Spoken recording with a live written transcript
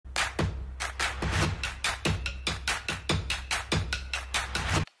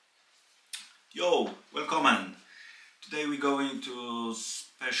Yo, welcome. Today we're going to a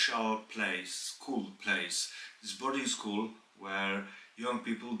special place, cool place. It's boarding school where young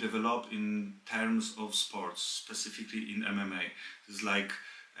people develop in terms of sports, specifically in MMA. It's like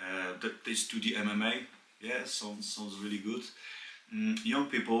they study MMA. Yeah, sounds really good. Young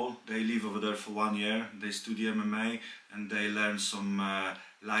people, they live over there for 1 year. They study MMA and they learn some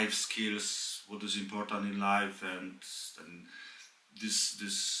life skills, what is important in life, and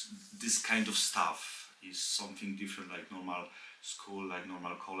this kind of stuff is something different like normal school, like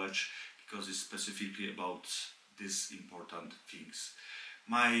normal college, because it's specifically about these important things.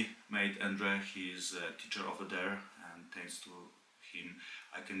 My mate Andre, he is a teacher over there, and thanks to him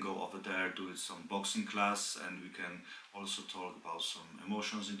I can go over there, do some boxing class, and we can also talk about some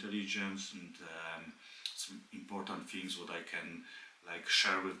emotions intelligence and some important things what I can like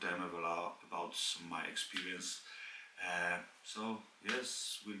share with them about some my experience. So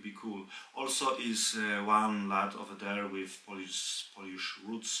yes, will be cool. Also is one lad over there with Polish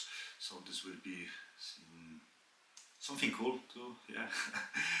roots, so this will be something cool too. Yeah.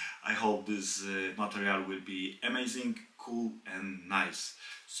 I hope this material will be amazing, cool and nice.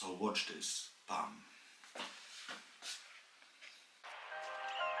 So watch this. Bam.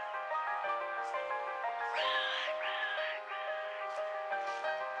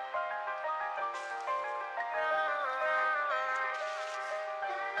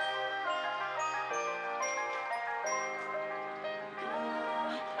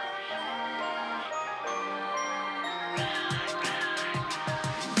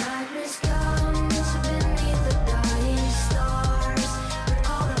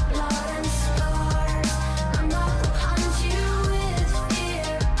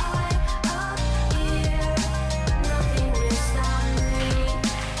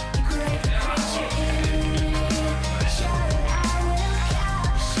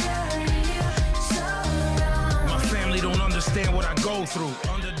 What I go through,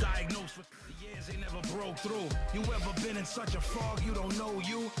 underdiagnosed with the years they never broke through. You ever been in such a fog you don't know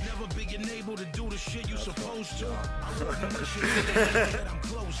you? Never being able to do the shit you supposed to. I wouldn't wish it on anybody that I'm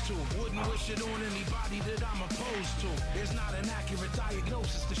close to. Wouldn't wish it on anybody that I'm opposed to. There's not an accurate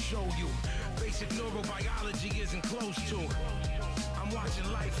diagnosis to show you. Basic neurobiology isn't close to. I'm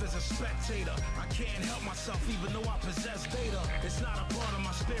watching life as a spectator. I can't help myself even though I possess data. It's not a part of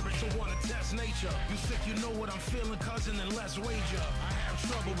my spirit to want to test nature. You think you know what I'm feeling, cousin, and let's wager. I have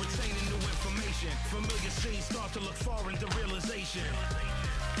trouble retaining new information. Familiar scenes start to look foreign to realization.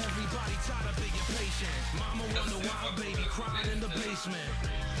 Everybody tired of being patient. Mama wonder why baby crying in the basement.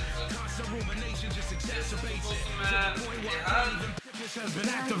 Constant rumination just exacerbates it. To the point where I can't even this has been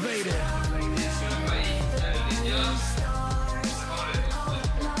activated.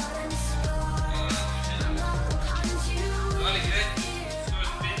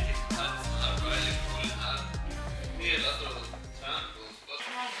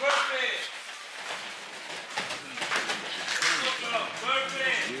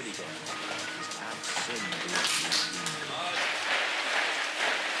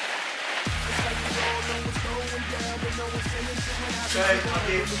 Okay,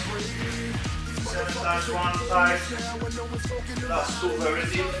 Matisse. 7 times 1, 5. Last 2 very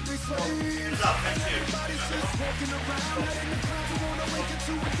deep. Hands up, hands here.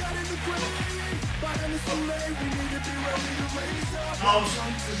 Nose.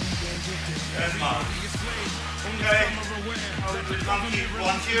 And mouth. Okay. Now we will monkey.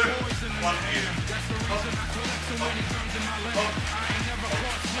 1 here, 1 here. Up, up,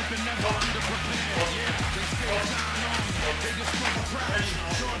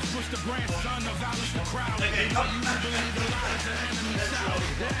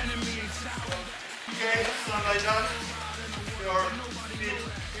 Okay, stand like that. Your feet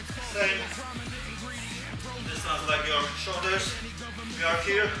same distance like your shoulders. We are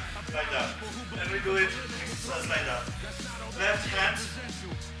here like that. And we do it exercise like that. Left hand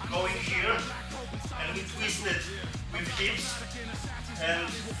going here, and we twist it with hips and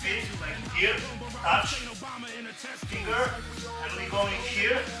feet like here, touch, finger, and we going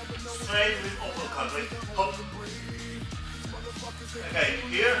here, straight with uppercut, like hop. Okay,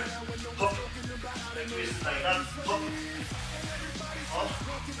 here, hop, and twist like that, hop, hop,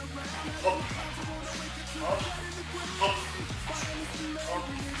 hop, hop, hop,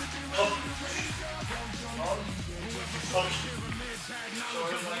 hop, hop, hop, hop. So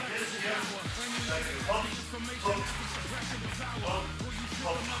it's like this here, like hop, hop, hop,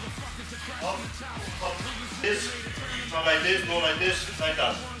 hop, hop, hop. This, not like this, go like this, like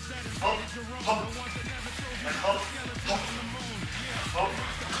that. Hop, hop, and hop, hop, hop,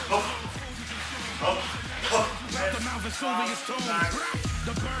 hop, hop, hop, and back.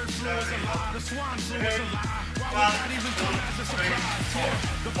 The bird flu is a lie, the swine flu is a lie. Why would that even come as a surprise? Yeah,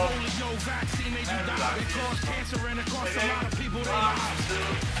 the polio vaccine made you die. It caused cancer and it cost a lot of people their lives.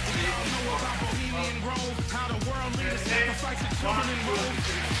 We all know about Bohemian Grove, how the world leaders sacrifice the children in Rome.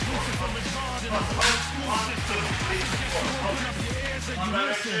 Lucifer is God in the whole school system. I suggest you open up your ears and you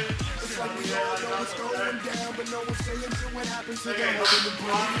listen. It's like we all know what's going down, but no one's saying shit what happens to the hope in the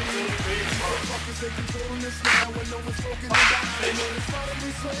brain. Motherfuckers, they controlling this now, and no one's spoken about. They know it's part of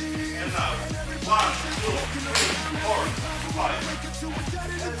me slaves. And everybody's walking around, 5. Make it to a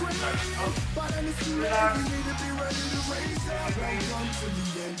dead in the grave. But then it's too late, we need to be ready to raise our welcome to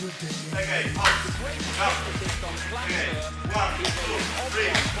the end of the day. Okay, up, up. Okay, 1, 2, 3,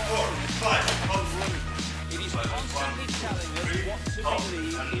 4, 5, up. It is constantly telling us what to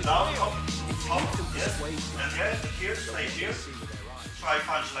believe And down, up, yes, and here, stay here. Try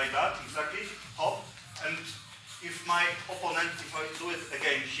punch like that, exactly, hop. And if my opponent, if I do it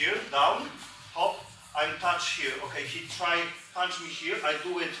again here, down, hop, I'm touch here. Okay, he try punch me here, I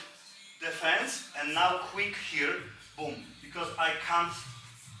do it defense, and now quick here, boom. Because I can't,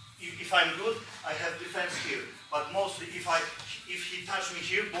 if I'm good, I have defense here. But mostly if he touch me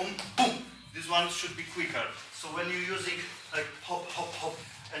here, boom, boom. This one should be quicker. So when you're using like hop, hop, hop,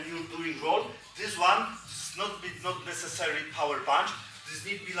 and you're doing roll, this one is not necessarily power punch. This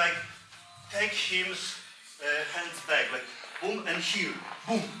need to be like take him's hands back, like boom, and here,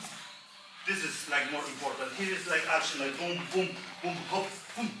 boom. This is like more important. Here is like action, like boom, boom, boom, hop,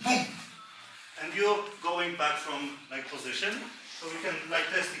 boom, boom. And you're going back from like position. So we can like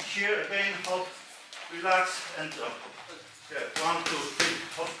test it here again, hop, relax, and up. Yeah, 1, 2, 3,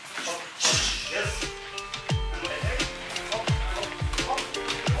 hop, hop, hop. Yes. And wait, hop, hop, hop, hop,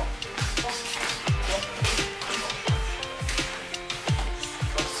 hop, hop,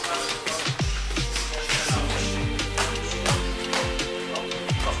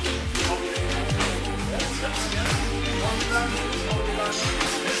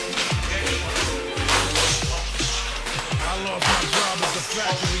 I lost my job at the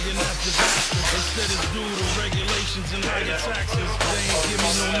factory and that's disaster. They said it's due to regulations and higher taxes. They ain't give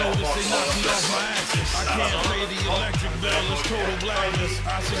me no notice, they knocked me off my axis. I can't pay the electric bill, it's total blackness.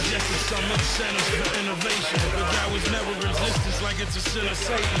 I suggested some incentives for innovation, but that was never resistance like it's a sin of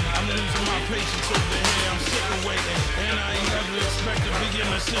Satan. I'm losing my patience over here, I'm sick of waiting. And I ain't ever expect to be in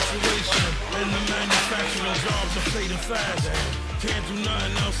a situation. And the manufacturing jobs are fading fast. Can't do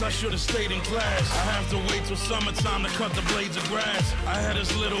nothing else, I should've stayed in class. I have to wait till summertime to cut the blades of grass. I had this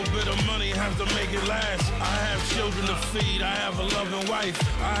little bit of money, have to make it last. I have children to feed, I have a loving wife.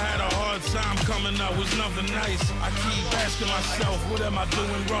 I had a hard time coming up, was nothing nice. I keep asking myself, what am I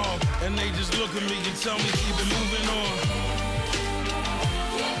doing wrong? And they just look at me and tell me keep it moving on.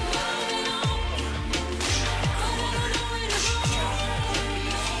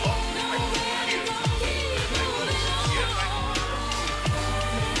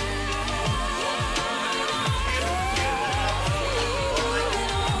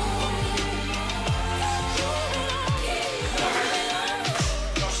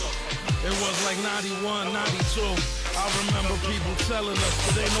 Like 91, 92, I remember people telling us,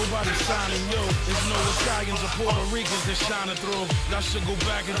 but ain't nobody signing you. There's no Italians or Puerto Ricans that shining through. Y'all should go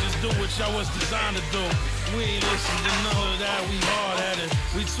back and just do what y'all was designed to do. We ain't listened to none of that, we hard-headed.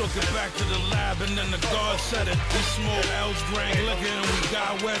 We took it back to the lab and then the guard said it. We smoked L's, drank liquor and we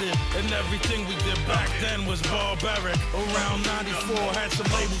got wetted. And everything we did back then was barbaric. Around 94, had some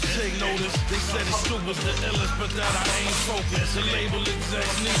labels take notice. They said it's stupid, the illest, but that I ain't focused. The label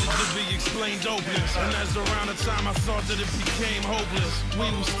execs needed to be explained hopeless. And as around the time I thought that it became hopeless, we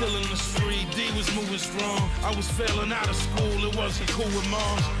was still in the street, D was moving strong. I was failing out of school, it wasn't cool with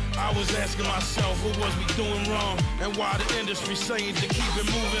moms. I was asking myself, what was we doing wrong? And why the industry saying to keep it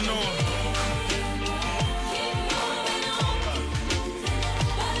moving on?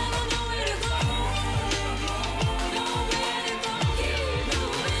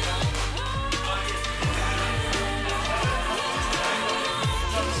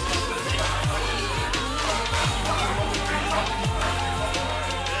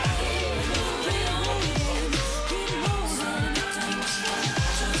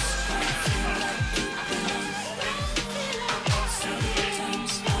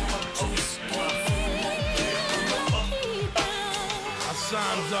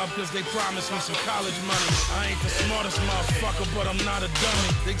 Cause they promised me some college money. I ain't the smartest motherfucker, but I'm not a dummy.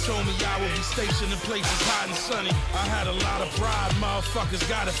 They told me I would be stationed in places hot and sunny. I had a lot of pride, motherfuckers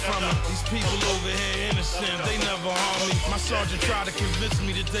got it from me. These people over here innocent, they never harm me. My sergeant tried to convince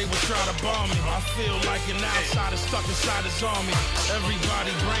me that they would try to bomb me. I feel like an outsider stuck inside his army.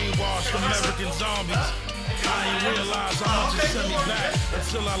 Everybody brainwashed, American zombies. I ain't realize how much it sent me back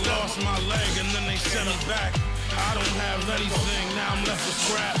until I lost my leg and then they sent me back. I don't have anything, now I'm left with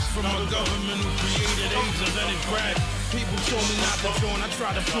scraps from a government who created AIDS and then it cracked. People told me not to join, I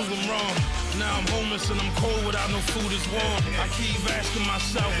tried to prove them wrong. Now I'm homeless and I'm cold without no food is warm. I keep asking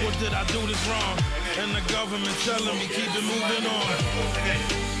myself, what did I do this wrong? And the government telling me keep it moving on.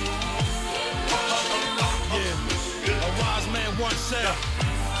 Yeah, a wise man once said,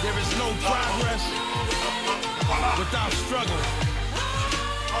 there is no progress without struggle.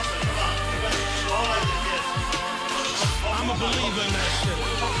 I'm a believer in that shit.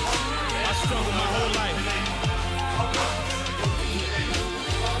 I struggled my whole life.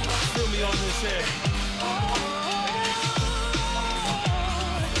 Feel me on this head.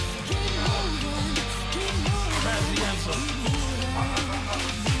 Pass the answer.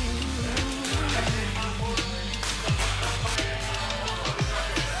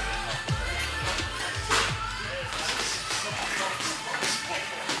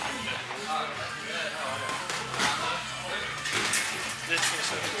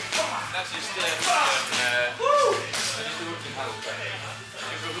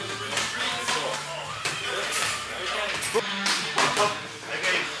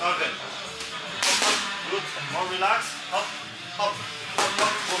 Again, okay. Good, more relaxed. Hop, hop, hop,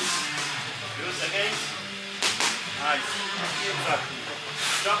 hop, boom. Good, again. Nice. Exactly.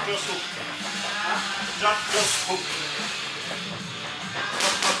 Drop, cross, hook. Drop, cross, hook. Hop,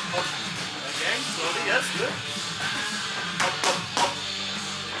 hop, hop. Again, slowly, yes, good. Hop, hop, hop.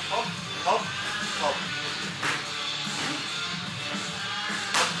 Hop, hop, hop. Hop,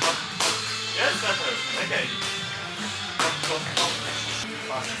 hop, hop. Yes, better. Again. Hop, hop, hop.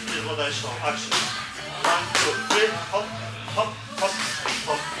 This is what I show. Action. 1, 2, 3. Hop, hop, hop,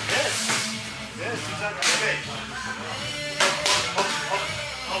 hop. Yes. Yes, exactly. Okay. Hop, hop,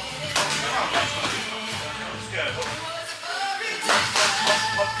 hop, hop, hop. It's good. Hop,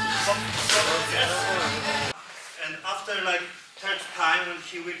 hop, hop, hop, hop. Yes. And after like third time, when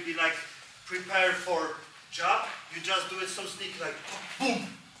he will be like prepared for job, you just do it so sneaky like boom.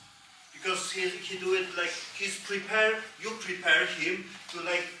 Because he do it like he's prepared, you prepare him to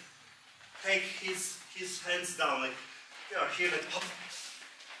like take his hands down, like you are here like hop,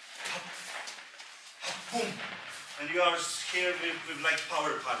 hop, hop, boom, and you are here with like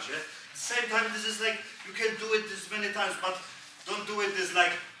power punch. Yeah? At the same time, this is like you can do it this many times, but don't do it this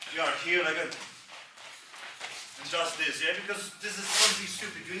like you are here like and just this, yeah, because this is something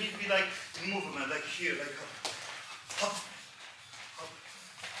stupid. You need to be like in movement, like here, like hop, hop,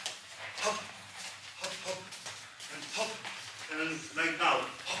 hop, hop, hop, and hop, and then like now,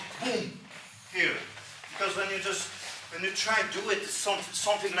 hop, boom, here. Because when you try to do it, it's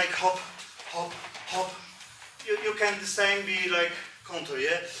something like hop, hop, hop. You can the same be like counter,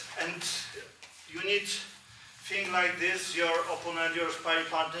 yeah, and you need thing like this. Your opponent, your sparring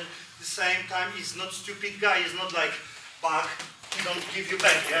partner, the same time, he's not stupid guy. He's not like back. He don't give you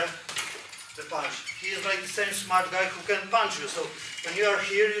back, yeah, the punch. He is like the same smart guy who can punch you. So when you are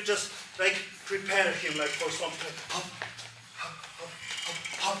here, you just like prepare him like for something like hop, hop, hop, hop,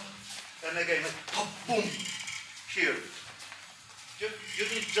 hop, and again like hop, boom, here. You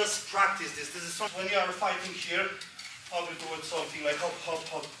need to just practice this. This is something when you are fighting here, how to do it something like hop, hop,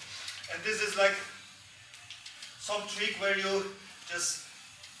 hop, and this is like some trick where you just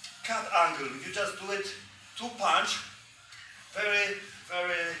cut angle. You just do it 2 punch, very,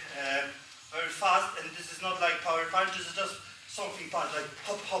 very, very fast, and this is not like power punch. This is just something punch like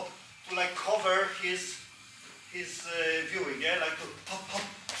hop, hop, to like cover his viewing, yeah, like to hop, hop,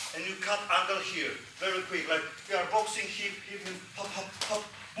 and you cut angle here, very quick, like you are boxing, hip, hop, hop, hop,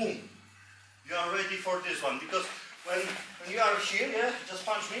 boom. You are ready for this one, because when you are here, yeah, just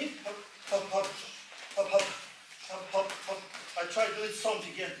punch me, hop, hop, hop, hop, hop, hop, hop, hop. I try to do it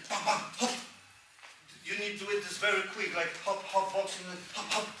something again, bam, bam, hop. You need to do it this very quick, like hop, hop, boxing,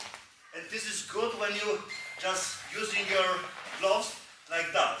 hop, hop. And this is good when you just using your gloves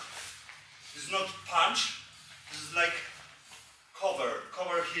like that. This is not punch, this is like cover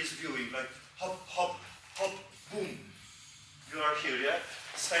his viewing, like hop, hop, hop, boom. You are here, yeah?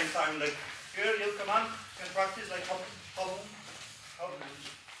 Same time, like here, you come on, you can practice like hop, hop, hop,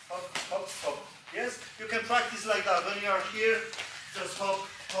 hop, hop, hop. Yes, you can practice like that. When you are here, just hop,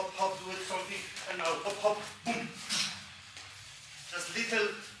 hop, hop, do it something, and now hop, hop, boom. Just little,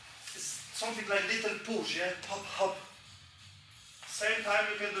 it's something like little push, yeah? Hop, hop. Same time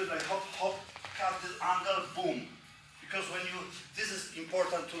you can do it like hop, hop, cut this angle, boom. Because when you, this is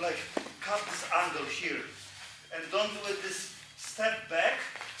important to like cut this angle here. And don't do it this step back,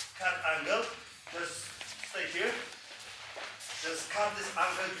 cut angle, just stay here. Just cut this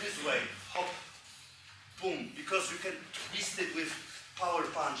angle this way, hop. boom, because you can twist it with power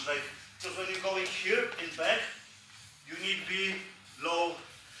punch. Like, because when you're going here in back, you need be low,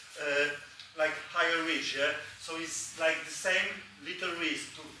 like higher reach, yeah? So it's like the same little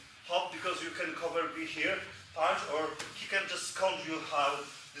risk to hop, because you can cover be here, punch, or he can just count you how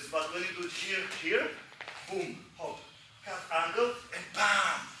this, but when you do it here, boom, hop, cut angle, and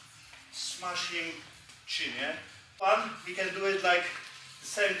bam, smash him chin, yeah? One, we can do it like the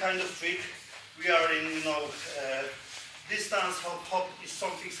same kind of trick. We are in, you know, distance, hop, if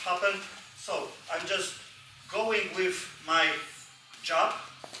something's happened. So I'm just going with my jab,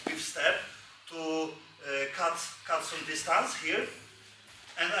 with step, to cut some distance here.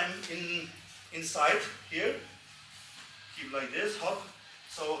 And I'm inside here, keep like this, hop.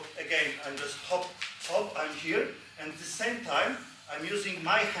 So again, I'm just hop, I'm here. And at the same time, I'm using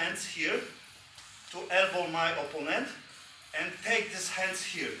my hands here to elbow my opponent and take these hands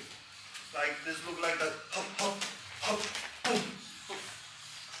here. Like this, look like that, hop, boom.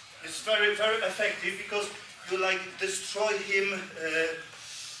 It's very, very effective because you like destroy him,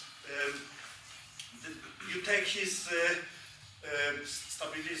 you take his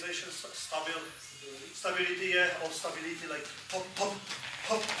stability, like hop, boom.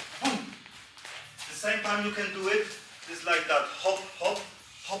 The same time you can do it, it's like that, hop,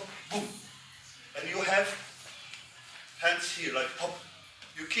 boom. And you have hands here, like hop.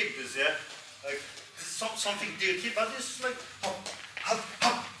 You keep this, yeah? Like, this is something dirty, but it's like hop.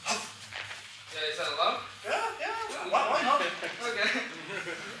 Yeah, is that allowed? Yeah, why not? Okay.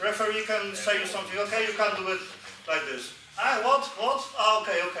 Referee can say you something, okay, you can't do it like this. Ah, what? Ah,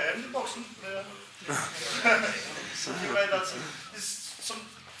 okay. And the boxing, something like that. It's some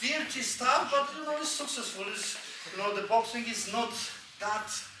dirty stuff, but you know, it's successful. It's, you know, the boxing is not that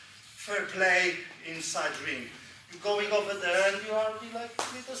fair play inside ring. You're going over there and you are like a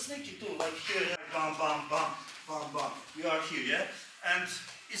little sneaky too, like here, bam, you are here, yeah? And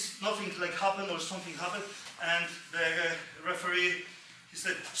it's nothing like happened or something happened, and the referee, he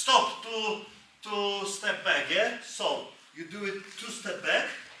said, stop, to step back, yeah? So, you do it 2 step back,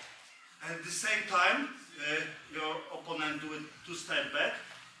 and at the same time, your opponent do it 2 step back,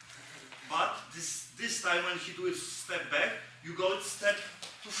 but this time when he do it step back, you go step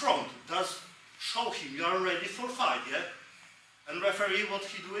to front. That's show him you are ready for fight, yeah? And referee, what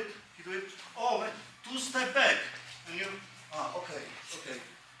he do it? He do it, oh, 2 step back, and you, okay.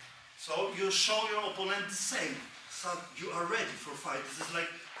 So you show your opponent the same, so you are ready for fight. This is like,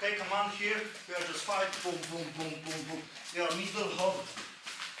 okay, come on here, we are just fight, boom. You are middle hop.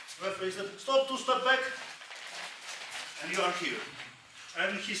 Referee said, stop, 2 step back, and you are here.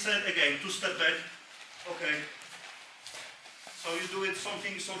 And he said again, 2 step back, okay. So you do it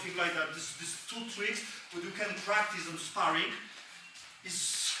something like that. These 2 tricks that you can practice in sparring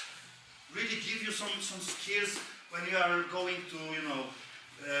is really give you some skills when you are going to, you know,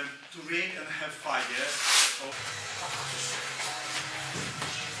 to ring and have fight, yeah? So.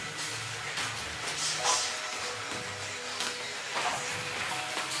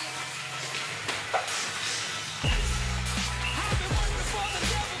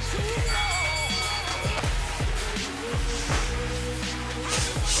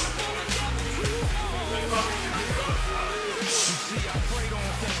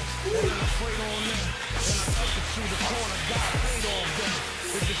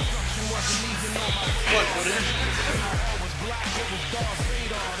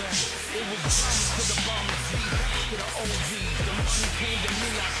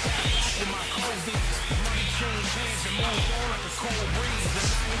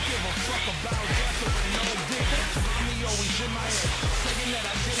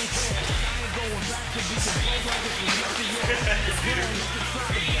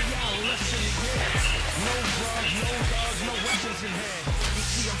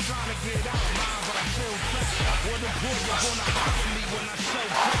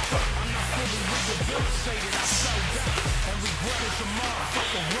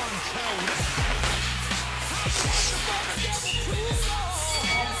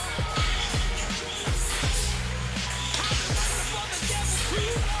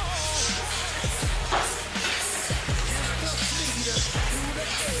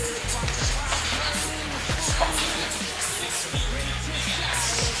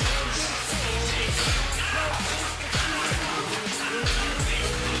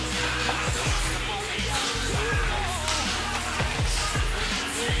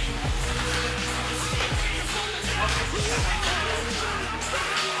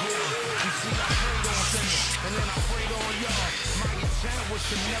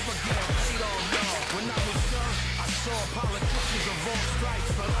 Politicians of all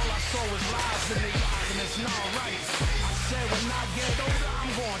stripes, but all I saw was lies in their eyes. and it's not right. I said when I get older,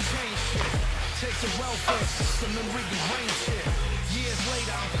 I'm gonna change shit. Take the welfare system and rearrange shit. Years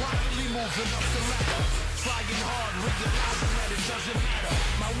later, I'm quietly moving up the ladder. Trying hard, realizing that it doesn't matter.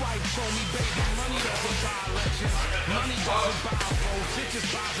 My wife told me, baby, money doesn't buy legends. Money doesn't buy votes, it just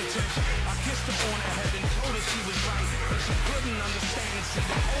buys attention. I kissed her on the head and told her she was right. But she couldn't understand and see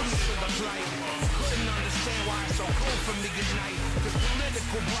the onus of the plight. Couldn't understand why it's so cold for me at night. This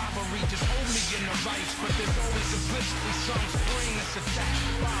political bribery just hold me in the rights. But there's always a blissfully some spring that's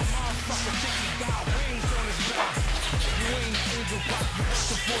attacked by a motherfucker think he got wings on his back. You ain't an angel, but you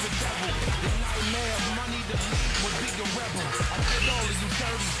working for the devil. The nightmare of money to lead would be a rebel. I did all of you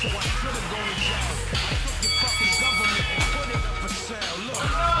dirty, so I should've gone to jail. I took your fucking government and put it up for sale. Look,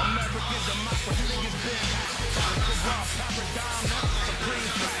 American democracy has been a corrupt paradigm, that's a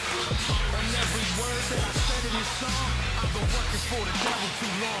supreme fact. And every word that I said in this song, I've been working for the devil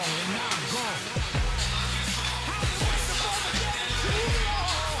too long, and now I'm gone.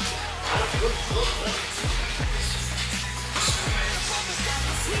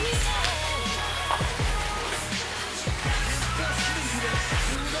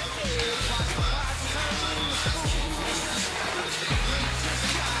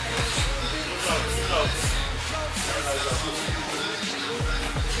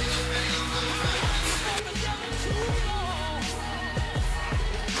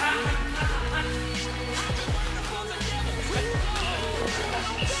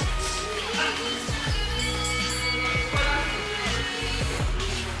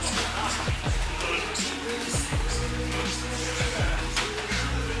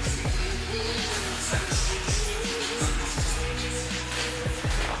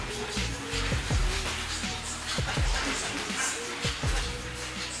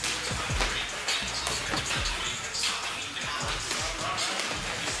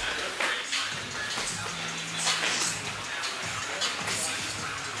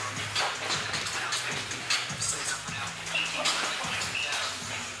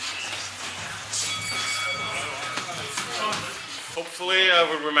 Hopefully I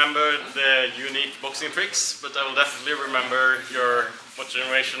will remember the unique boxing tricks, but I will definitely remember your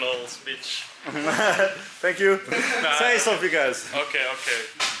motivational speech. Thank you. Say something, guys. Okay.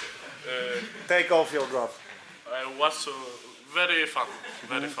 Take off your glove. Was very fun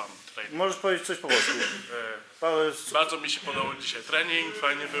training. Możesz powiedzieć coś po polsku. Bardzo mi się podobał dzisiaj trening,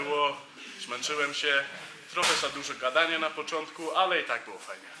 fajnie było, zmęczyłem się, trochę za dużo gadania na początku, ale i tak było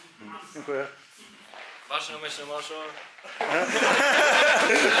fajnie. Dziękuję. Wasze myśli, Marshall?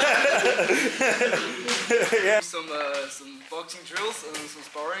 Yeah. Some boxing drills and some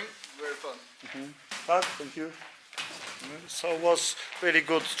sparring, very fun. Thank you. So it was really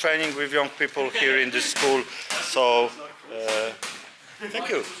good training with young people here in this school. So thank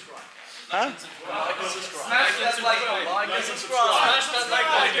you. Huh? Smash that like and subscribe. Smash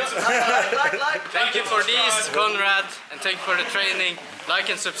that like. Thank you for this, Conrad, and thank you for the training. Like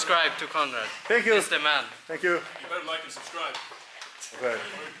and subscribe to Conrad. Thank you. He's the man. Thank you. You better like and subscribe. Okay.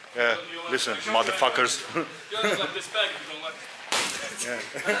 Yeah. Listen, motherfuckers. You don't like this bag if you don't like it.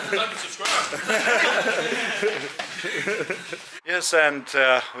 Like and subscribe. Yes, and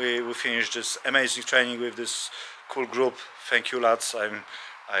we finished this amazing training with this cool group. Thank you, lads.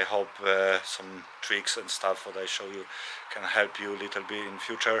 I hope some tricks and stuff what I show you can help you a little bit in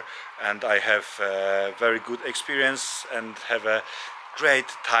future. And I have very good experience and have a great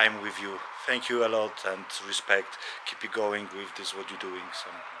time with you. Thank you a lot and respect. Keep it going with this what you're doing. So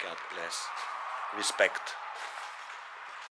God bless. Respect.